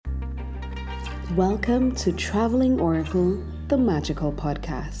Welcome to Traveling Oracle, the magical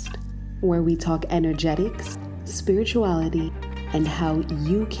podcast, where we talk energetics, spirituality, and how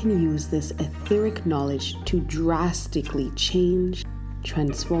you can use this etheric knowledge to drastically change,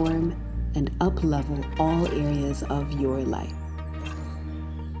 transform, and up-level all areas of your life.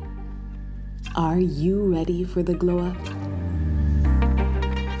 Are you ready for the glow up?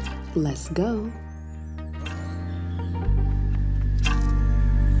 Let's go.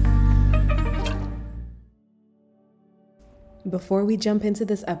 Before we jump into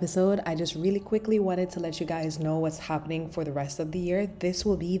this episode, I just really quickly wanted to let you guys know what's happening for the rest of the year. This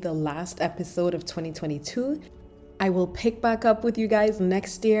will be the last episode of 2022. I will pick back up with you guys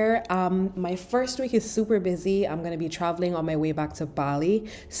next year. My first week is super busy. I'm going to be traveling on my way back to Bali.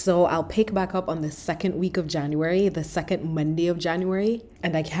 So I'll pick back up on the second week of January, the second Monday of January.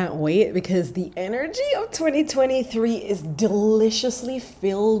 And I can't wait because the energy of 2023 is deliciously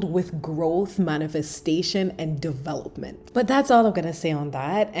filled with growth, manifestation, and development. But that's all I'm going to say on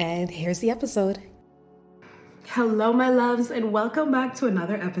that. And here's the episode. Hello, my loves, and welcome back to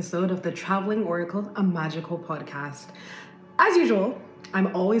another episode of the Traveling Oracle, a magical podcast. As usual,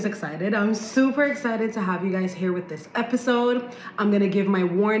 I'm always excited. I'm super excited to have you guys here with this episode. I'm going to give my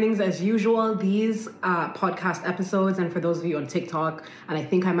warnings as usual. These podcast episodes, and for those of you on TikTok, and I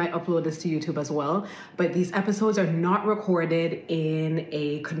think I might upload this to YouTube as well, but these episodes are not recorded in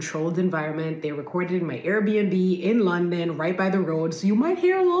a controlled environment. They're recorded in my Airbnb in London, right by the road. So you might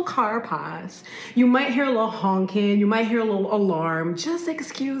hear a little car pass. You might hear a little honking. You might hear a little alarm. Just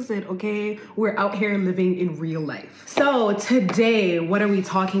excuse it, okay? We're out here living in real life. So today, what are we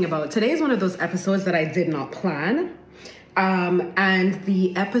talking about? Today is one of those episodes that I did not plan. And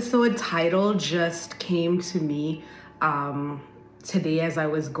the episode title just came to me today as I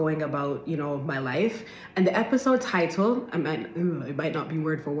was going about, my life. And the episode title, it might not be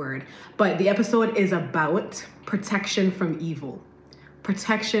word for word, but the episode is about protection from evil.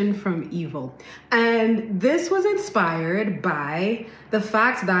 Protection from evil. And this was inspired by the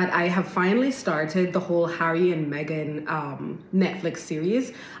fact that I have finally started the whole Harry and Meghan Netflix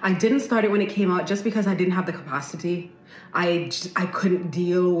series. I didn't start it when it came out just because I didn't have the capacity. I couldn't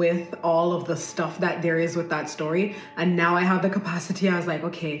deal with all of the stuff that there is with that story. And now I have the capacity. I was like,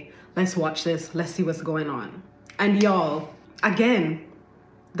 okay, let's watch this. Let's see what's going on. And y'all, again,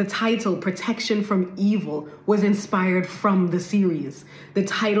 the title, Protection from Evil, was inspired from the series, the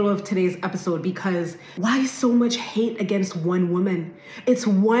title of today's episode, because why so much hate against one woman? It's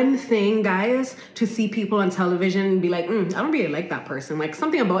one thing, guys, to see people on television and be like, I don't really like that person. Like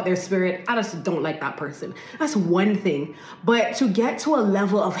something about their spirit, I just don't like that person. That's one thing. But to get to a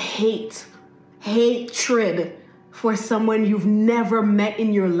level of hatred for someone you've never met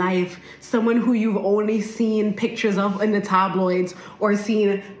in your life, someone who you've only seen pictures of in the tabloids or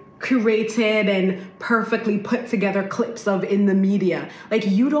seen curated and perfectly put together clips of in the media. Like,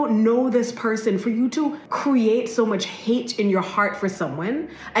 you don't know this person. For you to create so much hate in your heart for someone,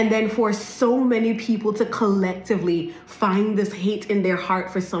 and then for so many people to collectively find this hate in their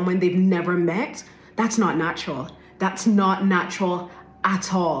heart for someone they've never met, that's not natural. That's not natural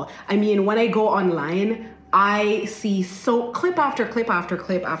at all. I mean, when I go online, I see clip after clip after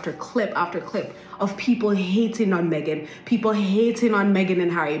clip after clip after clip of people hating on Meghan, people hating on Meghan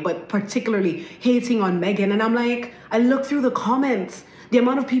and Harry, but particularly hating on Meghan. And I'm like, I look through the comments, the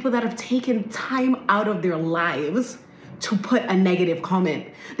amount of people that have taken time out of their lives to put a negative comment,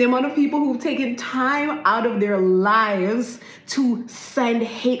 the amount of people who've taken time out of their lives to send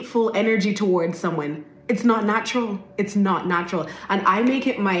hateful energy towards someone. It's not natural. It's not natural. And I make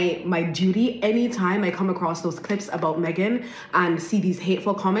it my duty anytime I come across those clips about Meghan and see these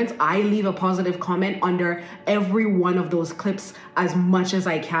hateful comments, I leave a positive comment under every one of those clips as much as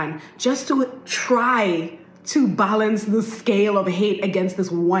I can, just to try to balance the scale of hate against this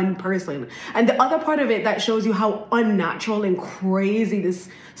one person. And the other part of it that shows you how unnatural and crazy this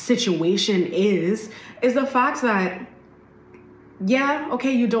situation is the fact that, yeah,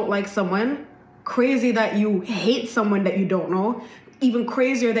 okay, you don't like someone. Crazy that you hate someone that you don't know. Even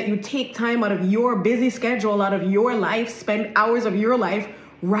crazier that you take time out of your busy schedule, out of your life, spend hours of your life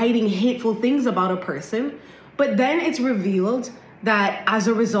writing hateful things about a person. But then it's revealed that as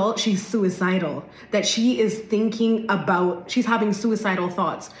a result, she's suicidal, that she's having suicidal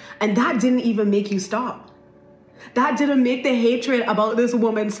thoughts. And that didn't even make you stop. That didn't make the hatred about this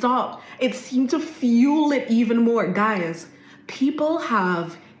woman stop. It seemed to fuel it even more. Guys, people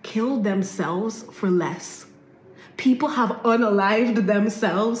have killed themselves for less. People have unalived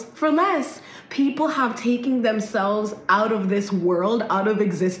themselves for less. People have taken themselves out of this world, out of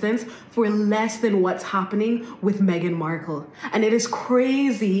existence, for less than what's happening with Meghan Markle. And it is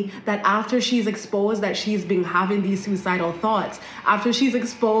crazy that after she's exposed that she's been having these suicidal thoughts, after she's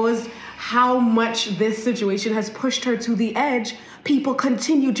exposed how much this situation has pushed her to the edge, people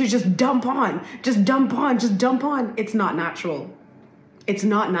continue to just dump on. It's not natural. It's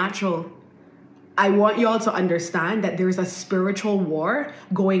not natural. I want y'all to understand that there's a spiritual war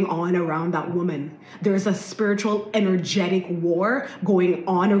going on around that woman. There's a spiritual, energetic war going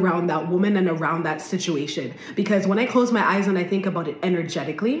on around that woman and around that situation. Because when I close my eyes and I think about it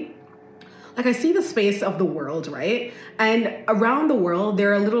energetically, like I see the space of the world, right? And around the world,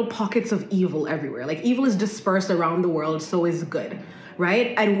 there are little pockets of evil everywhere. Like evil is dispersed around the world, so is good,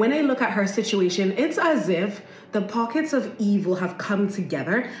 right? And when I look at her situation, it's as if the pockets of evil have come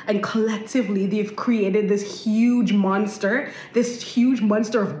together and collectively they've created this huge monster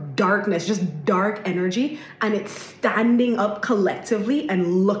of darkness, just dark energy. And it's standing up collectively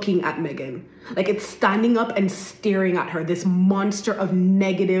and looking at Meghan. Like it's standing up and staring at her, this monster of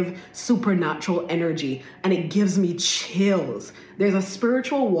negative supernatural energy. And it gives me chills. There's a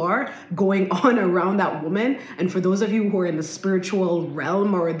spiritual war going on around that woman. And for those of you who are in the spiritual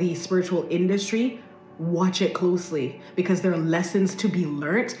realm or the spiritual industry, watch it closely, because there are lessons to be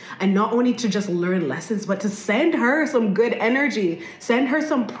learned, and not only to just learn lessons, but to send her some good energy, send her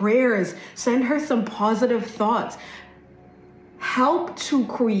some prayers, send her some positive thoughts. Help to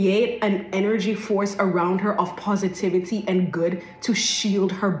create an energy force around her of positivity and good to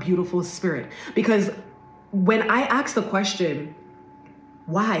shield her beautiful spirit. Because when I ask the question,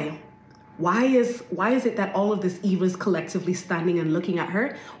 why is it that all of this evil is collectively standing and looking at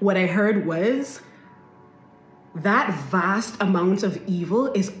her? What I heard was that vast amount of evil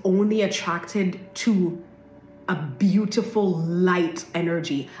is only attracted to a beautiful light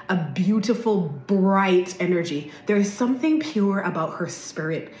energy, a beautiful bright energy. There's something pure about her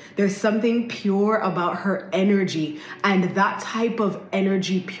spirit. There's something pure about her energy. And that type of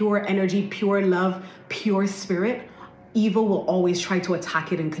energy, pure love, pure spirit, evil will always try to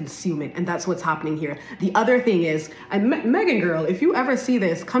attack it and consume it. And that's what's happening here. The other thing is, and Meghan girl, if you ever see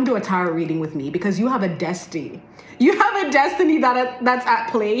this, come to a tarot reading with me, because you have a destiny. You have a destiny that's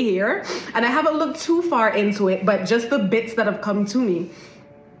at play here. And I haven't looked too far into it, but just the bits that have come to me.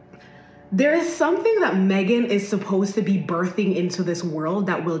 There is something that Meghan is supposed to be birthing into this world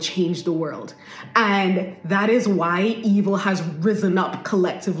that will change the world. And that is why evil has risen up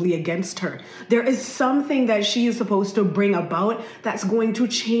collectively against her. There is something that she is supposed to bring about that's going to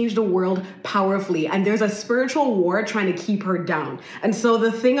change the world powerfully. And there's a spiritual war trying to keep her down. And so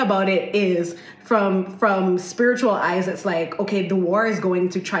the thing about it is, from spiritual eyes, it's like, okay, the war is going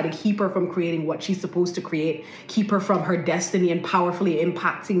to try to keep her from creating what she's supposed to create, keep her from her destiny and powerfully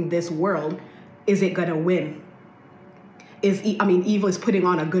impacting this world. Is it gonna win? Evil is putting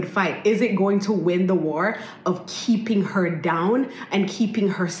on a good fight. Is it going to win the war of keeping her down and keeping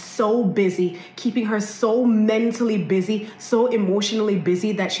her so busy, keeping her so mentally busy, so emotionally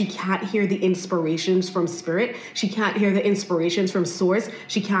busy that she can't hear the inspirations from spirit? She can't hear the inspirations from source.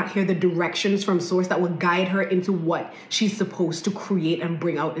 She can't hear the directions from source that will guide her into what she's supposed to create and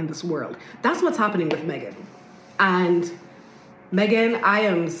bring out in this world. That's what's happening with Meghan. And Meghan, I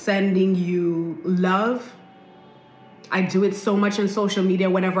am sending you love. I do it so much on social media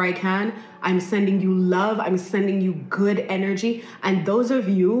whenever I can. I'm sending you love. I'm sending you good energy. And those of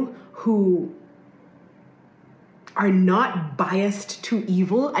you who are not biased to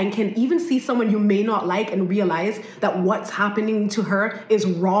evil and can even see someone you may not like and realize that what's happening to her is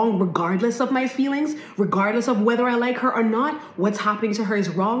wrong, regardless of my feelings, regardless of whether I like her or not, what's happening to her is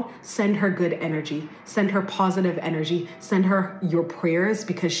wrong. Send her good energy. Send her positive energy. Send her your prayers,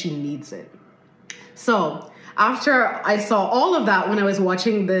 because she needs it. So after I saw all of that when I was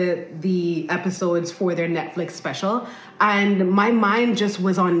watching the episodes for their Netflix special, and my mind just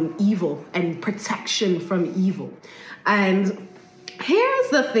was on evil and protection from evil. And here's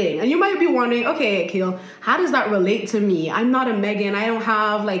the thing, and you might be wondering, okay, Akil, how does that relate to me? I'm not a Meghan. I don't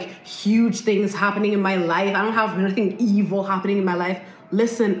have like huge things happening in my life. I don't have nothing evil happening in my life.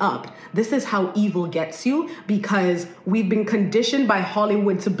 Listen up. This is how evil gets you, because we've been conditioned by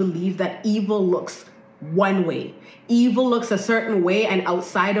Hollywood to believe that evil looks one way. Evil looks a certain way, and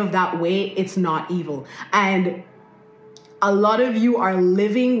outside of that way, it's not evil. And a lot of you are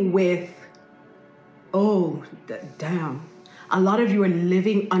living with, a lot of you are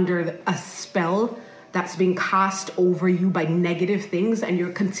living under a spell that's being cast over you by negative things, and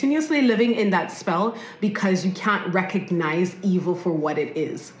you're continuously living in that spell because you can't recognize evil for what it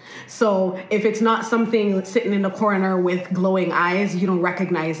is. So if it's not something sitting in the corner with glowing eyes, you don't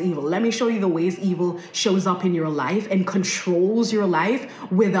recognize evil. Let me show you the ways evil shows up in your life and controls your life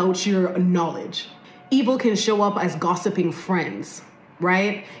without your knowledge. Evil can show up as gossiping friends,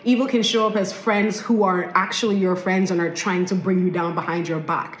 right? Evil can show up as friends who are actually your friends and are trying to bring you down behind your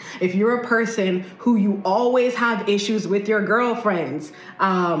back. If you're a person who you always have issues with your girlfriends,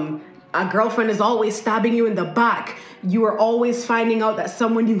 a girlfriend is always stabbing you in the back, you are always finding out that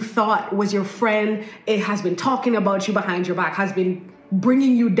someone you thought was your friend, it has been talking about you behind your back, has been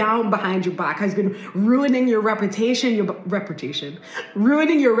bringing you down behind your back, has been ruining your reputation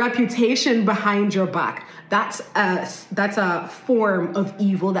behind your back. That's a form of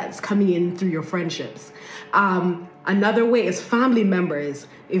evil that's coming in through your friendships. Another way is family members.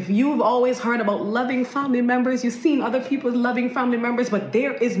 If you've always heard about loving family members, you've seen other people loving family members, but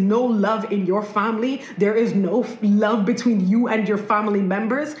there is no love in your family, there is no love between you and your family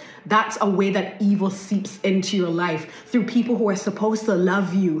members, that's a way that evil seeps into your life through people who are supposed to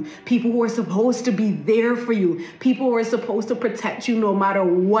love you, people who are supposed to be there for you, people who are supposed to protect you no matter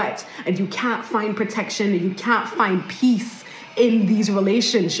what, and you can't find protection and you can't find peace in these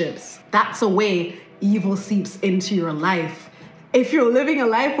relationships. That's a way evil seeps into your life. If you're living a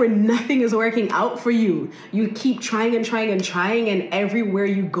life where nothing is working out for you, you keep trying and trying and trying, and everywhere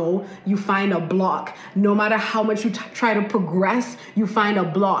you go, you find a block. No matter how much you try to progress, you find a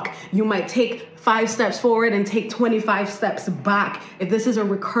block. You might take 5 steps forward and take 25 steps back. If this is a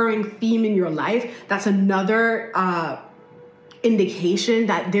recurring theme in your life, that's another indication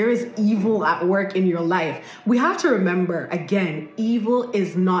that there is evil at work in your life. We have to remember, again, evil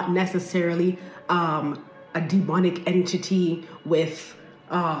is not necessarily a demonic entity with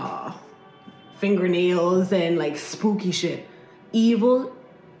fingernails and like spooky shit. Evil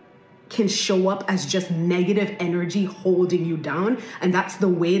can show up as just negative energy holding you down, and that's the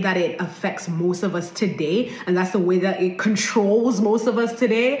way that it affects most of us today, and that's the way that it controls most of us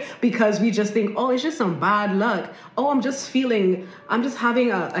today, because we just think, oh, it's just some bad luck. Oh, I'm just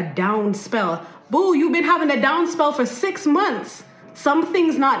having a down spell. Boo, you've been having a down spell for 6 months.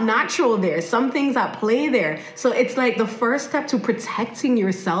 Something's not natural there. Something's at play there. So it's like the first step to protecting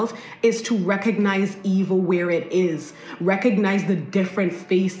yourself is to recognize evil where it is. Recognize the different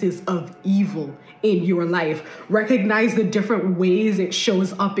faces of evil in your life. Recognize the different ways it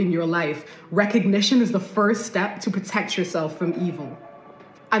shows up in your life. Recognition is the first step to protect yourself from evil.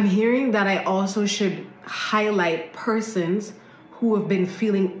 I'm hearing that I also should highlight persons who have been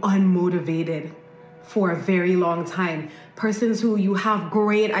feeling unmotivated for a very long time. Persons who you have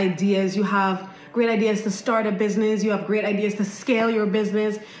great ideas, you have great ideas to start a business, you have great ideas to scale your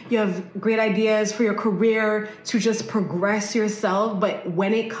business, you have great ideas for your career to just progress yourself, but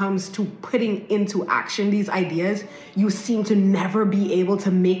when it comes to putting into action these ideas, you seem to never be able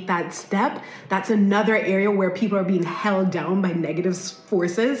to make that step. That's another area where people are being held down by negative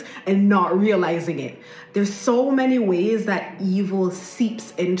forces and not realizing it. There's so many ways that evil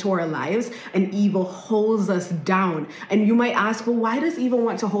seeps into our lives and evil holds us down. And you might ask, well, why does evil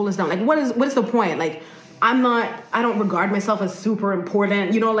want to hold us down? Like, what is the point? Like, I don't regard myself as super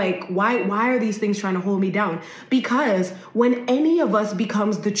important. Like, why are these things trying to hold me down? Because when any of us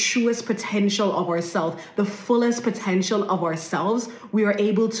becomes the truest potential of ourselves, the fullest potential of ourselves, we are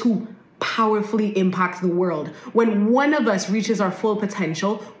able to powerfully impact the world. When one of us reaches our full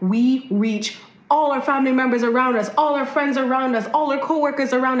potential, we reach all our family members around us, all our friends around us, all our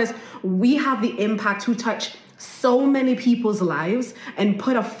coworkers around us. We have the impact to touch so many people's lives and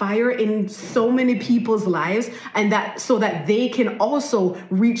put a fire in so many people's lives, and that so that they can also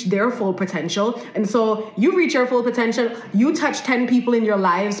reach their full potential. And so you reach your full potential, you touch 10 people in your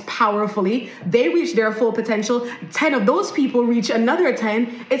lives powerfully, they reach their full potential, 10 of those people reach another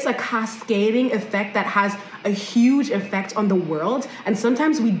 10. It's a cascading effect that has a huge effect on the world. And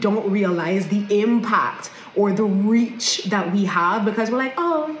sometimes we don't realize the impact or the reach that we have because we're like,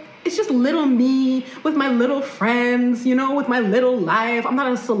 oh, it's just little me with my little friends, with my little life. I'm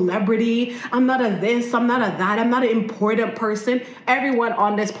not a celebrity. I'm not a this. I'm not a that. I'm not an important person. Everyone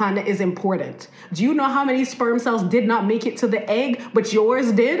on this planet is important. Do you know how many sperm cells did not make it to the egg, but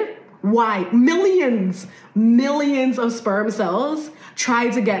yours did? Why? Millions of sperm cells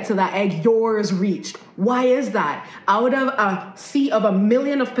tried to get to that egg. Yours reached. Why is that? Out of a sea of 1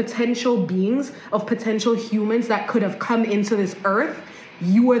 million of potential beings, of potential humans that could have come into this earth,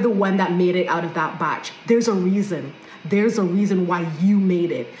 you are the one that made it out of that batch. There's a reason. There's a reason why you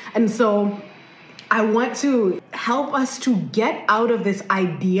made it. And so I want to help us to get out of this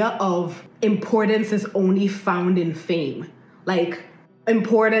idea of importance is only found in fame. Like,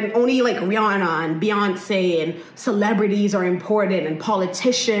 important, only like Rihanna and Beyonce and celebrities are important, and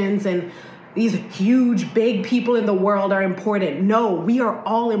politicians and these huge, big people in the world are important. No, we are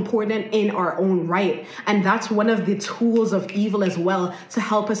all important in our own right. And that's one of the tools of evil as well, to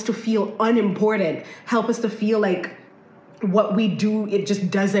help us to feel unimportant, help us to feel like what we do, it just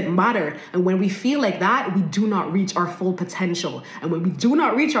doesn't matter. And when we feel like that, we do not reach our full potential. And when we do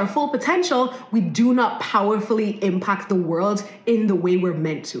not reach our full potential, we do not powerfully impact the world in the way we're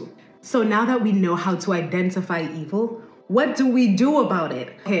meant to. So now that we know how to identify evil, what do we do about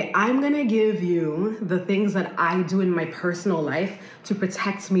it? Okay, I'm gonna give you the things that I do in my personal life to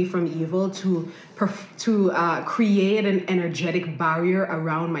protect me from evil, to create an energetic barrier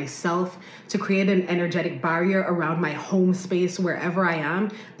around myself, to create an energetic barrier around my home space wherever I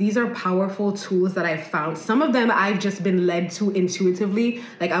am. These are powerful tools that I've found. Some of them I've just been led to intuitively.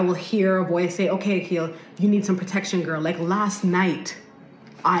 Like, I will hear a voice say, okay, Akil, you need some protection, girl. Like last night,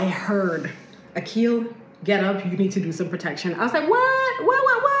 I heard, Akil, get up, you need to do some protection. I was like, what?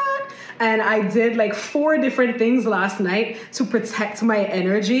 And I did like 4 different things last night to protect my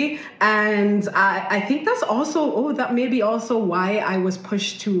energy. And I think that's also, that may be also why I was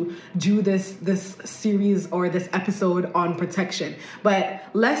pushed to do this series or this episode on protection. But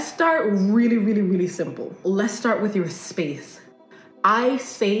let's start really, really, really simple. Let's start with your space. I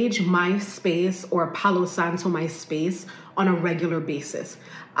sage my space or Palo Santo my space on a regular basis.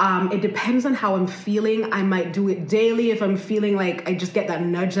 It depends on how I'm feeling. I might do it daily if I'm feeling like I just get that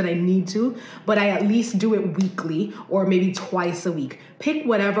nudge that I need to, but I at least do it weekly or maybe twice a week. Pick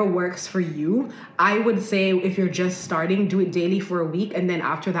whatever works for you. I would say if you're just starting, do it daily for a week, and then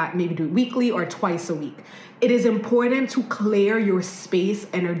after that, maybe do it weekly or twice a week. It is important to clear your space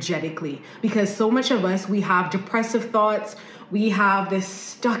energetically, because so much of us, we have depressive thoughts. We have this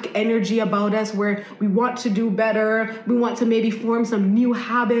stuck energy about us where we want to do better. We want to maybe form some new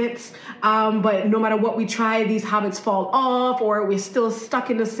habits. But no matter what we try, these habits fall off, or we're still stuck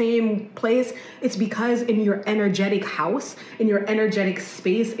in the same place. It's because in your energetic house, in your energetic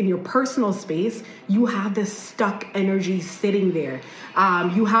space, in your personal space, you have this stuck energy sitting there.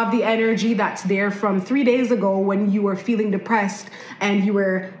 You have the energy that's there from 3 days ago when you were feeling depressed and you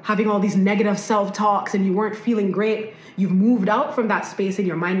were having all these negative self-talks and you weren't feeling great. You've moved out from that space in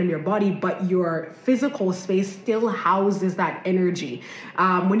your mind and your body, but your physical space still houses that energy.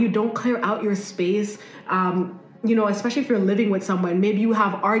 When you don't clear out your space, especially if you're living with someone, maybe you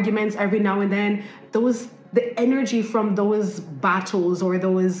have arguments every now and then. The energy from those battles or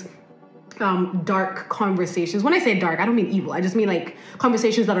those dark conversations. When I say dark, I don't mean evil. I just mean like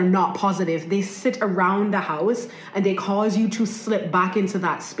conversations that are not positive. They sit around the house and they cause you to slip back into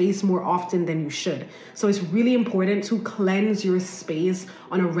that space more often than you should. So it's really important to cleanse your space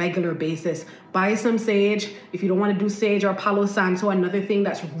on a regular basis. Buy some sage. If you don't want to do sage or Palo Santo, another thing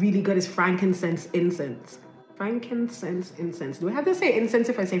that's really good is frankincense incense. Frankincense incense. Do I have to say incense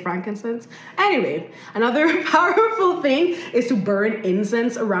if I say frankincense? Anyway, another powerful thing is to burn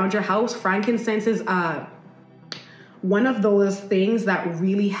incense around your house. Frankincense is one of those things that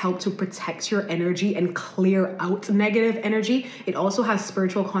really help to protect your energy and clear out negative energy. It also has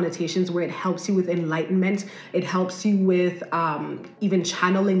spiritual connotations where it helps you with enlightenment. It helps you with even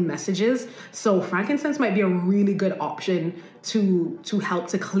channeling messages. So frankincense might be a really good option to help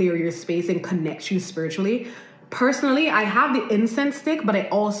to clear your space and connect you spiritually. Personally, I have the incense stick, but I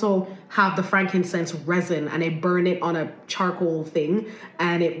also have the frankincense resin, and I burn it on a charcoal thing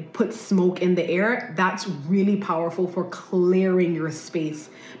and it puts smoke in the air. That's really powerful for clearing your space,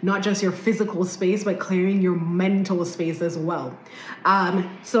 not just your physical space, but clearing your mental space as well.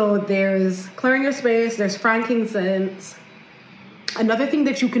 So there's clearing your space, there's frankincense. Another thing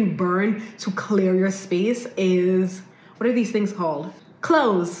that you can burn to clear your space is, what are these things called?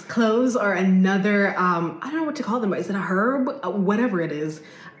 Cloves. Cloves are another, I don't know what to call them. Is it a herb? Whatever it is.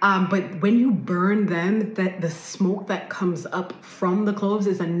 But when you burn them, the smoke that comes up from the cloves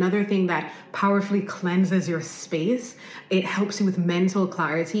is another thing that powerfully cleanses your space. It helps you with mental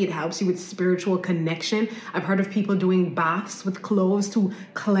clarity. It helps you with spiritual connection. I've heard of people doing baths with cloves to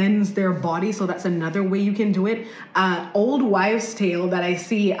cleanse their body. So that's another way you can do it. Old wives' tale that I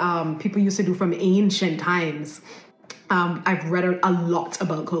see people used to do from ancient times. I've read a lot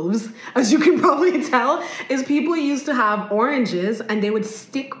about cloves, as you can probably tell, is people used to have oranges and they would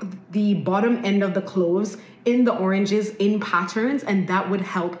stick the bottom end of the cloves in the oranges in patterns, and that would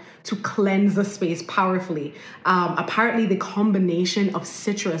help to cleanse the space powerfully. Apparently the combination of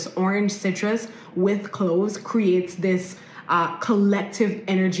citrus, orange citrus with cloves creates this collective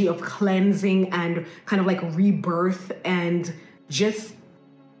energy of cleansing and kind of like rebirth and just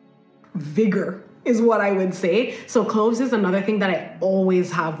vigor is what I would say. So cloves is another thing that I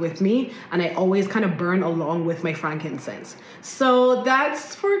always have with me, and I always kind of burn along with my frankincense. So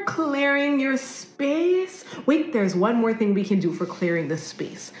that's for clearing your space. Wait, there's one more thing we can do for clearing the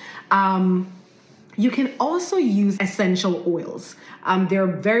space. You can also use essential oils. They're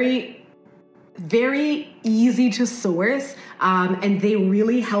very easy to source, and they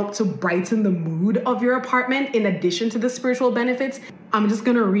really help to brighten the mood of your apartment in addition to the spiritual benefits. I'm just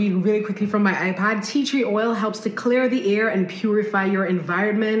gonna read really quickly from my iPad. Tea tree oil helps to clear the air and purify your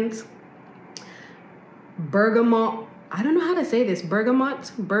environment. Bergamot, I don't know how to say this,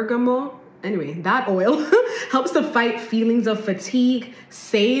 bergamot, anyway, that oil helps to fight feelings of fatigue.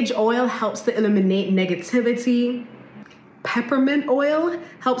 Sage oil helps to eliminate negativity. Peppermint oil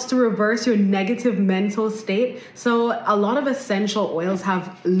helps to reverse your negative mental state. So a lot of essential oils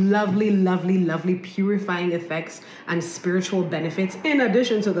have lovely purifying effects and spiritual benefits, in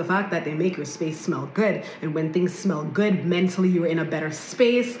addition to the fact that they make your space smell good. And when things smell good, mentally you're in a better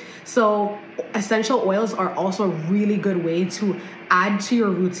space. So essential oils are also a really good way to add to your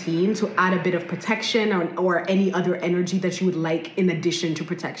routine, to add a bit of protection or any other energy that you would like in addition to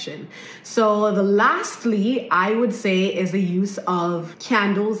protection. So the lastly, I would say, is the use of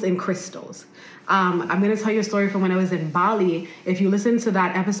candles and crystals. I'm going to tell you a story from when I was in Bali. If you listen to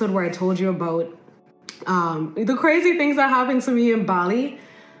that episode where I told you about the crazy things that happened to me in Bali,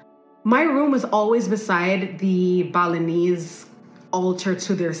 my room was always beside the Balinese altar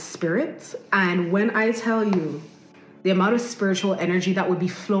to their spirits. And when I tell you, the amount of spiritual energy that would be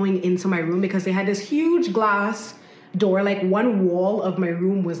flowing into my room, because they had this huge glass door, like one wall of my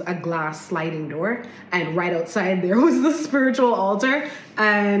room was a glass sliding door, and right outside there was the spiritual altar.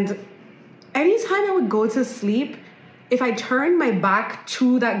 And anytime I would go to sleep, if I turned my back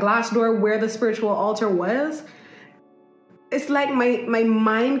to that glass door where the spiritual altar was, it's like my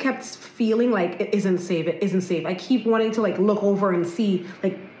mind kept feeling like it isn't safe. I keep wanting to like look over and see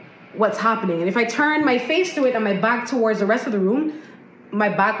like what's happening. And if I turn my face to it and my back towards the rest of the room, my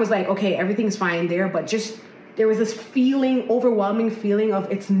back was like, okay, everything's fine there. But just there was this feeling, overwhelming feeling of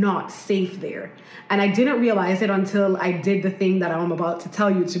it's not safe there. And I didn't realize it until I did the thing that I'm about to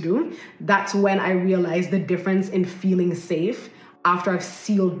tell you to do. That's when I realized the difference in feeling safe after I've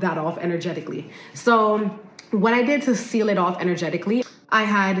sealed that off energetically. So what I did to seal it off energetically, I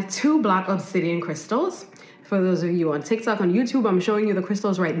had 2 black obsidian crystals. For those of you on TikTok, on YouTube, I'm showing you the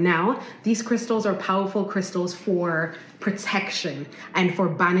crystals right now. These crystals are powerful crystals for protection and for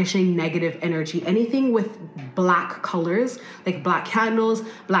banishing negative energy. Anything with black colors, like black candles,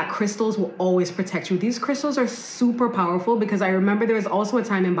 black crystals, will always protect you. These crystals are super powerful because I remember there was also a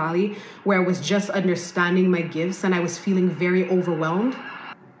time in Bali where I was just understanding my gifts and I was feeling very overwhelmed.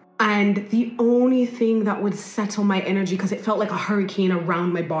 And the only thing that would settle my energy, because it felt like a hurricane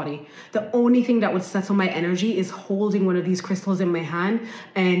around my body, the only thing that would settle my energy is holding one of these crystals in my hand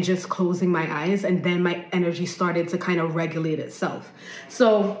and just closing my eyes. And then my energy started to kind of regulate itself.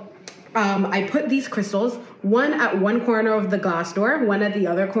 So I put these crystals, one at one corner of the glass door, one at the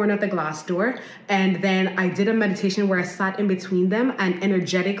other corner of the glass door. And then I did a meditation where I sat in between them, and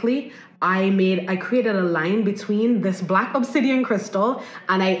energetically, I created a line between this black obsidian crystal,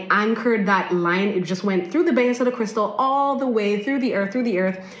 and I anchored that line. It just went through the base of the crystal all the way through the earth,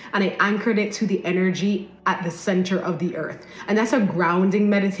 and I anchored it to the energy at the center of the earth. And that's a grounding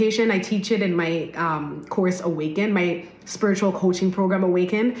meditation. I teach it in my course Awaken, my spiritual coaching program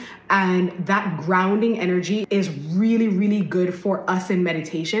Awaken. And that grounding energy is really, really good for us in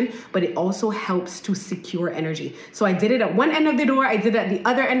meditation, but it also helps to secure energy. So I did it at one end of the door, I did it at the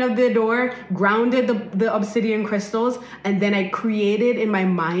other end of the door, grounded the obsidian crystals, and then I created in my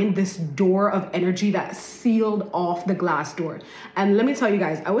mind this door of energy that sealed off the glass door. And let me tell you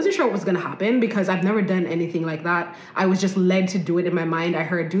guys, I wasn't sure what was going to happen because I've never done anything like that. I was just led to do it in my mind. I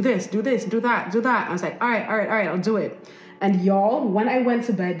heard, do this, do that. I was like, all right, I'll do it. And y'all, when I went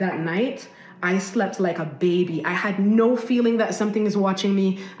to bed that night, I slept like a baby. I had no feeling that something is watching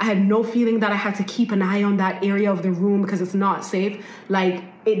me. I had no feeling that I had to keep an eye on that area of the room because it's not safe. Like,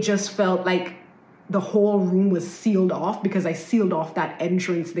 it just felt like the whole room was sealed off because I sealed off that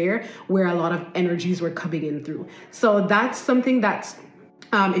entrance there where a lot of energies were coming in through. So that's something that's,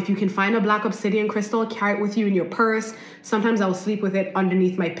 if you can find a black obsidian crystal, carry it with you in your purse. Sometimes I'll sleep with it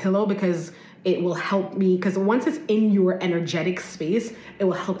underneath my pillow because it will help me, because once it's in your energetic space, it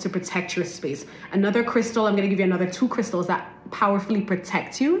will help to protect your space. Another crystal, I'm going to give you another 2 crystals that powerfully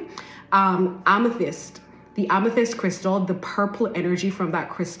protect you. Amethyst. The amethyst crystal, the purple energy from that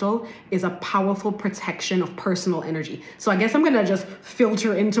crystal is a powerful protection of personal energy. So I guess I'm going to just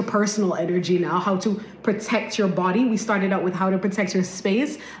filter into personal energy now, how to protect your body. We started out with how to protect your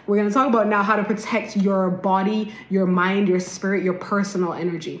space. We're going to talk about now how to protect your body, your mind, your spirit, your personal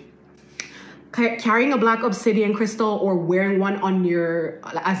energy. Carrying a black obsidian crystal or wearing one on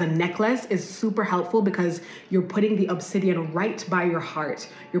as a necklace is super helpful because you're putting the obsidian right by your heart.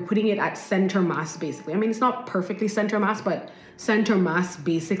 You're putting it at center mass, basically. I mean, it's not perfectly center mass, but center mass,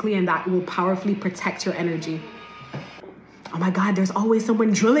 basically, and that will powerfully protect your energy. Oh my God, there's always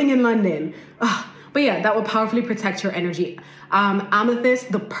someone drilling in London. But yeah, that will powerfully protect your energy.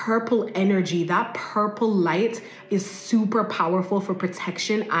 Amethyst, the purple energy, that purple light is super powerful for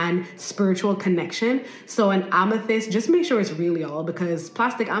protection and spiritual connection. So an amethyst, just make sure it's real, y'all, because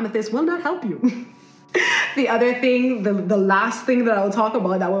plastic amethyst will not help you. The other thing, the last thing that I'll talk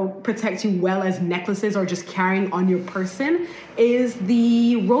about that will protect you well as necklaces or just carrying on your person is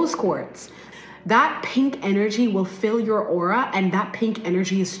the rose quartz. That pink energy will fill your aura, and that pink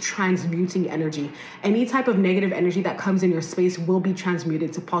energy is transmuting energy. Any type of negative energy that comes in your space will be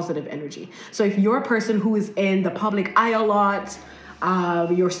transmuted to positive energy. So if you're a person who is in the public eye a lot,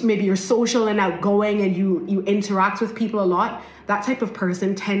 maybe you're social and outgoing and you interact with people a lot, that type of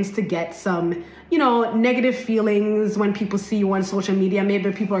person tends to get some, negative feelings when people see you on social media. Maybe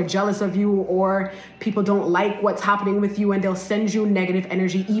people are jealous of you or people don't like what's happening with you and they'll send you negative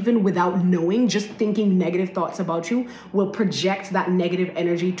energy even without knowing. Just thinking negative thoughts about you will project that negative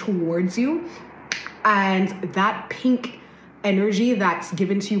energy towards you. And that pink energy that's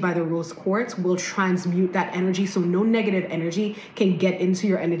given to you by the rose quartz will transmute that energy so no negative energy can get into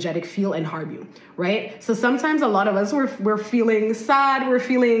your energetic field and harm you, right? So sometimes a lot of us, we're feeling sad, we're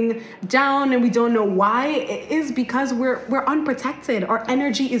feeling down, and we don't know why. It is because we're unprotected. Our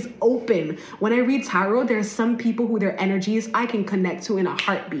energy is open. When I read tarot, there's some people who their energies I can connect to in a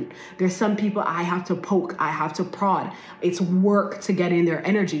heartbeat. There's some people I have to poke, I have to prod. It's work to get in their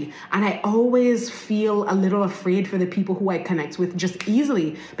energy. And I always feel a little afraid for the people who I connect with just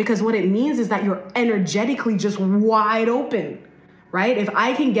easily, because what it means is that you're energetically just wide open, right? If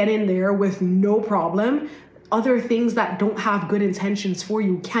I can get in there with no problem, other things that don't have good intentions for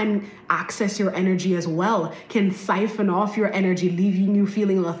you can access your energy as well, can siphon off your energy, leaving you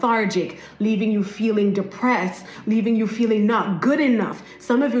feeling lethargic, leaving you feeling depressed, leaving you feeling not good enough.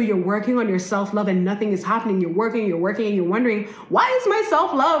 Some of you, you're working on your self-love and nothing is happening. You're working, and you're wondering, why is my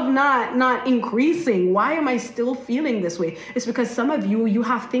self-love not increasing? Why am I still feeling this way? It's because some of you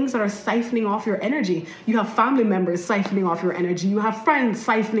have things that are siphoning off your energy. You have family members siphoning off your energy. You have friends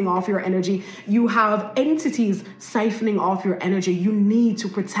siphoning off your energy. You have entities siphoning off your energy. You need to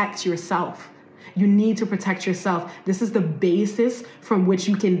protect yourself. You need to protect yourself. This is the basis from which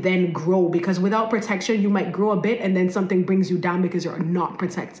you can then grow, because without protection, you might grow a bit and then something brings you down because you're not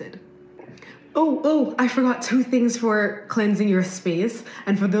protected. Oh, I forgot 2 things for cleansing your space.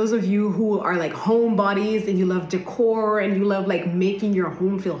 And for those of you who are like homebodies and you love decor and you love like making your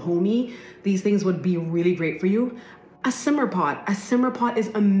home feel homey, these things would be really great for you. A simmer pot. A simmer pot is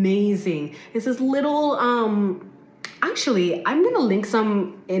amazing. It's this little, actually, I'm going to link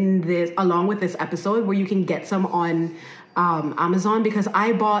some in this, along with this episode, where you can get some on Amazon, because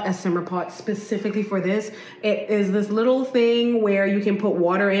I bought a simmer pot specifically for this. It is this little thing where you can put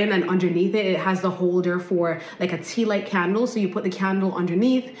water in, and underneath it has the holder for like a tea light candle. So you put the candle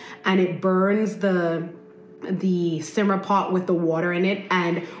underneath and it burns the simmer pot with the water in it,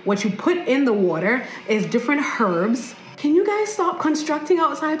 and what you put in the water is different herbs. Can you guys stop constructing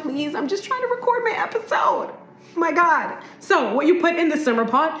outside, please? I'm just trying to record my episode. My God. So what you put in the simmer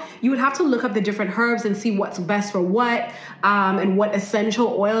pot, you would have to look up the different herbs and see what's best for what, and what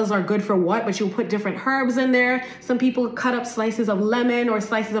essential oils are good for what, but you'll put different herbs in there. Some people cut up slices of lemon or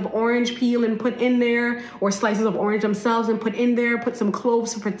slices of orange peel and put in there, or slices of orange themselves and put in there, put some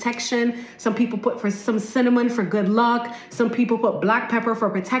cloves for protection. Some people put for some cinnamon for good luck. Some people put black pepper for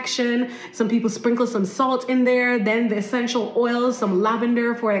protection. Some people sprinkle some salt in there. Then the essential oils, some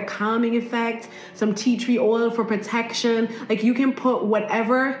lavender for a calming effect, some tea tree oil for protection. Like, you can put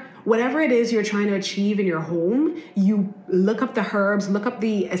whatever it is you're trying to achieve in your home. You look up the herbs, look up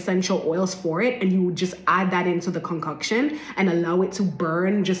the essential oils for it, and you just add that into the concoction and allow it to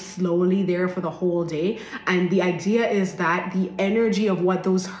burn just slowly there for the whole day. And the idea is that the energy of what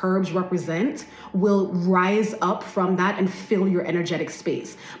those herbs represent will rise up from that and fill your energetic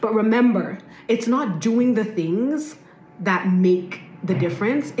space. But remember, it's not doing the things that make the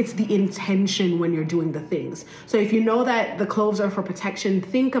difference. It's the intention when you're doing the things. So if you know that the cloves are for protection,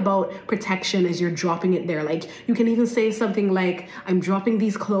 think about protection as you're dropping it there. Like you can even say something like, I'm dropping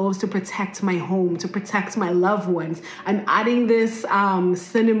these cloves to protect my home, to protect my loved ones. I'm adding this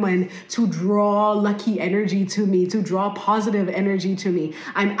cinnamon to draw lucky energy to me, to draw positive energy to me.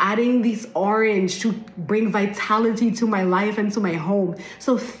 I'm adding this orange to bring vitality to my life and to my home.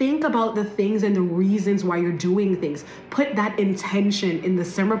 So think about the things and the reasons why you're doing things. Put that intention in the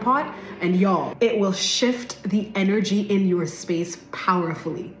simmer pot, and y'all, it will shift the energy in your space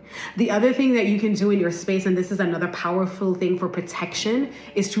powerfully. The other thing that you can do in your space, and this is another powerful thing for protection,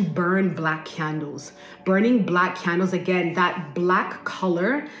 is to burn black candles. Burning black candles, again, that black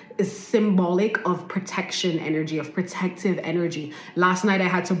color is symbolic of protection energy, of protective energy. Last night I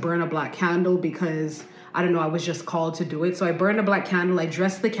had to burn a black candle because I don't know, I was just called to do it. So I burned a black candle. I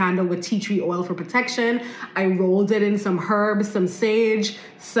dressed the candle with tea tree oil for protection. I rolled it in some herbs, some sage,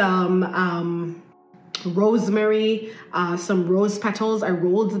 some rosemary, some rose petals. I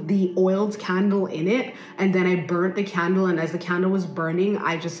rolled the oiled candle in it, and then I burnt the candle. And as the candle was burning,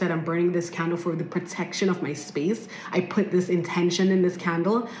 I just said, I'm burning this candle for the protection of my space. I put this intention in this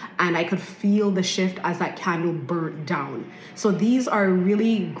candle, and I could feel the shift as that candle burnt down. So these are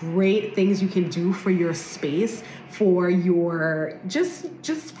really great things you can do for your space, for your just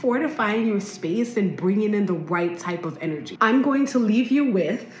fortifying your space and bringing in the right type of energy. I'm going to leave you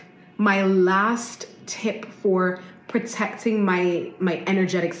with my last tip for protecting my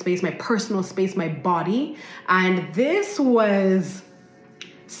energetic space, my personal space, my body. And this was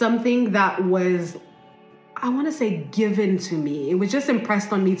something that was, I want to say, given to me. It was just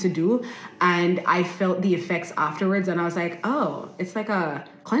impressed on me to do. And I felt the effects afterwards. And I was like, oh, it's like a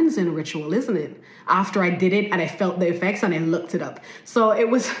cleansing ritual, isn't it? After I did it and I felt the effects and I looked it up. So it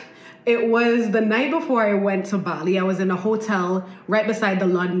was the night before I went to Bali. I was in a hotel right beside the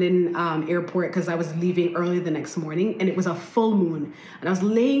London airport because I was leaving early the next morning, and it was a full moon. And I was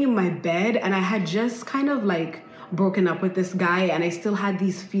laying in my bed, and I had just kind of like broken up with this guy, and I still had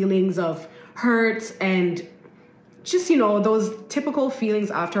these feelings of hurt and just, you know, those typical feelings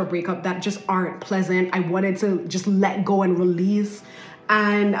after a breakup that just aren't pleasant. I wanted to just let go and release.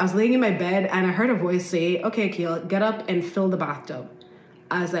 And I was laying in my bed, and I heard a voice say, okay, Akil, get up and fill the bathtub.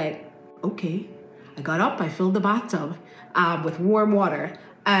 I was like, okay. I got up, I filled the bathtub with warm water.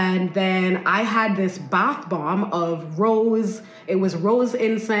 And then I had this bath bomb of rose. It was rose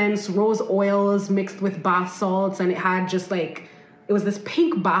incense, rose oils mixed with bath salts. And it had just like, it was this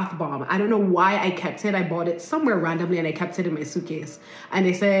pink bath bomb. I don't know why I kept it. I bought it somewhere randomly and I kept it in my suitcase. And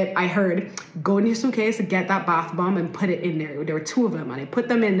they said, I heard, go in your suitcase, get that bath bomb and put it in there. There were two of them, and I put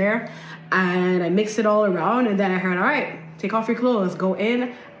them in there and I mixed it all around. And then I heard, all right, take off your clothes, go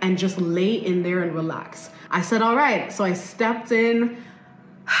in and just lay in there and relax. I said, all right. So I stepped in.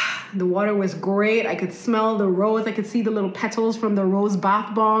 The water was great. I could smell the rose. I could see the little petals from the rose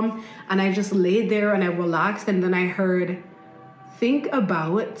bath bomb. And I just laid there and I relaxed. And then I heard, think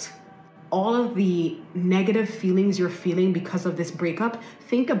about all of the negative feelings you're feeling because of this breakup.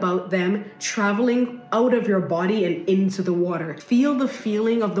 Think about them traveling out of your body and into the water. Feel the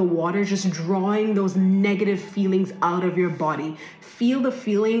feeling of the water just drawing those negative feelings out of your body. Feel the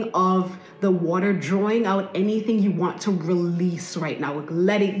feeling of the water drawing out anything you want to release right now.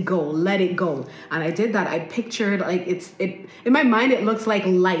 Let it go, let it go. And I did that. I pictured like in my mind, it looks like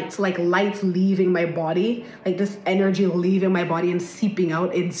lights leaving my body, like this energy leaving my body and seeping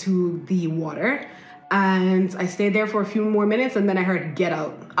out into the water. And I stayed there for a few more minutes, and then I heard, get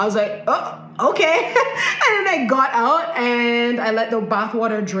out. I was like, oh, okay. And then I got out and I let the bath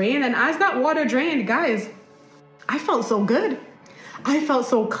water drain. And as that water drained, guys, I felt so good. I felt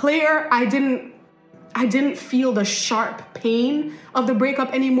so clear. I didn't feel the sharp pain of the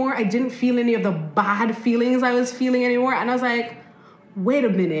breakup anymore. I didn't feel any of the bad feelings I was feeling anymore. And I was like, wait a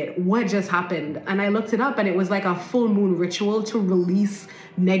minute, what just happened? And I looked it up, and it was like a full moon ritual to release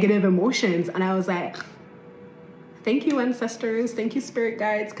negative emotions. And I was like, thank you, ancestors. Thank you, spirit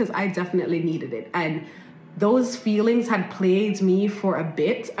guides, because I definitely needed it. And those feelings had plagued me for a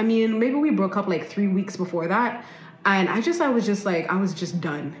bit. I mean, maybe we broke up like 3 weeks before that. And I was just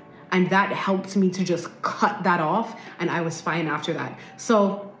done. And that helped me to just cut that off. And I was fine after that.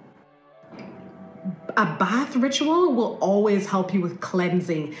 So a bath ritual will always help you with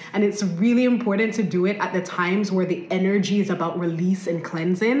cleansing. And it's really important to do it at the times where the energy is about release and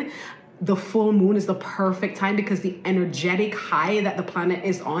cleansing. the full moon is the perfect time because the energetic high that the planet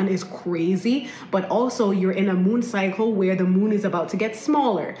is on is crazy. But also you're in a moon cycle where the moon is about to get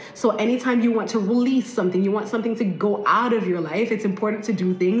smaller. So anytime you want to release something, you want something to go out of your life, it's important to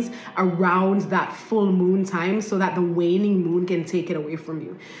do things around that full moon time so that the waning moon can take it away from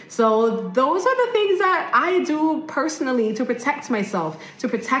you. So those are the things that I do personally to protect myself, to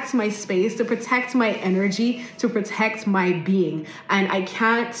protect my space, to protect my energy, to protect my being. And I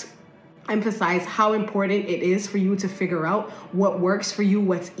can't emphasize how important it is for you to figure out what works for you,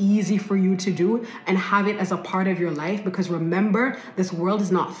 what's easy for you to do, and have it as a part of your life. Because remember, this world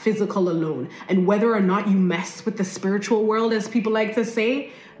is not physical alone. And whether or not you mess with the spiritual world, as people like to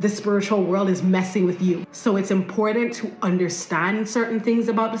say, the spiritual world is messing with you. So it's important to understand certain things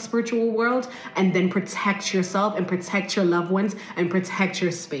about the spiritual world and then protect yourself and protect your loved ones and protect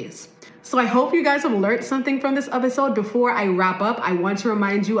your space. So I hope you guys have learned something from this episode. Before I wrap up, I want to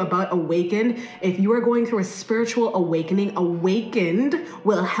remind you about Awakened. If you are going through a spiritual awakening, Awakened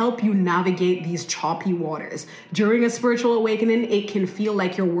will help you navigate these choppy waters. During a spiritual awakening, it can feel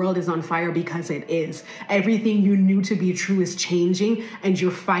like your world is on fire because it is. Everything you knew to be true is changing and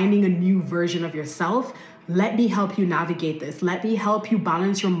you're finding a new version of yourself. Let me help you navigate this. Let me help you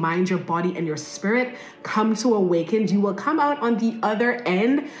balance your mind, your body, and your spirit. Come to Awakened. You will come out on the other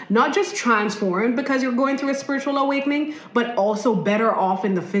end, not just transformed because you're going through a spiritual awakening, but also better off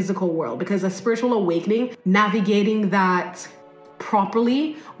in the physical world, because a spiritual awakening, navigating that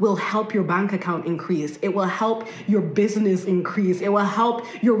properly will help your bank account increase. It will help your business increase. It will help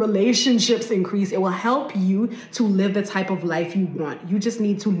your relationships increase. It will help you to live the type of life you want. You just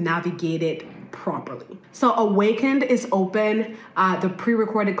need to navigate it properly. So Awakened is open. The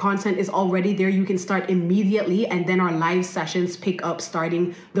pre-recorded content is already there. You can start immediately, and then our live sessions pick up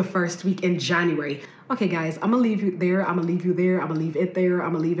starting the first week in January. Okay, guys, I'm gonna leave you there. I'm gonna leave you there. I'm gonna leave it there.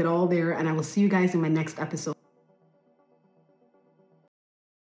 I'm gonna leave it all there. And I will see you guys in my next episode.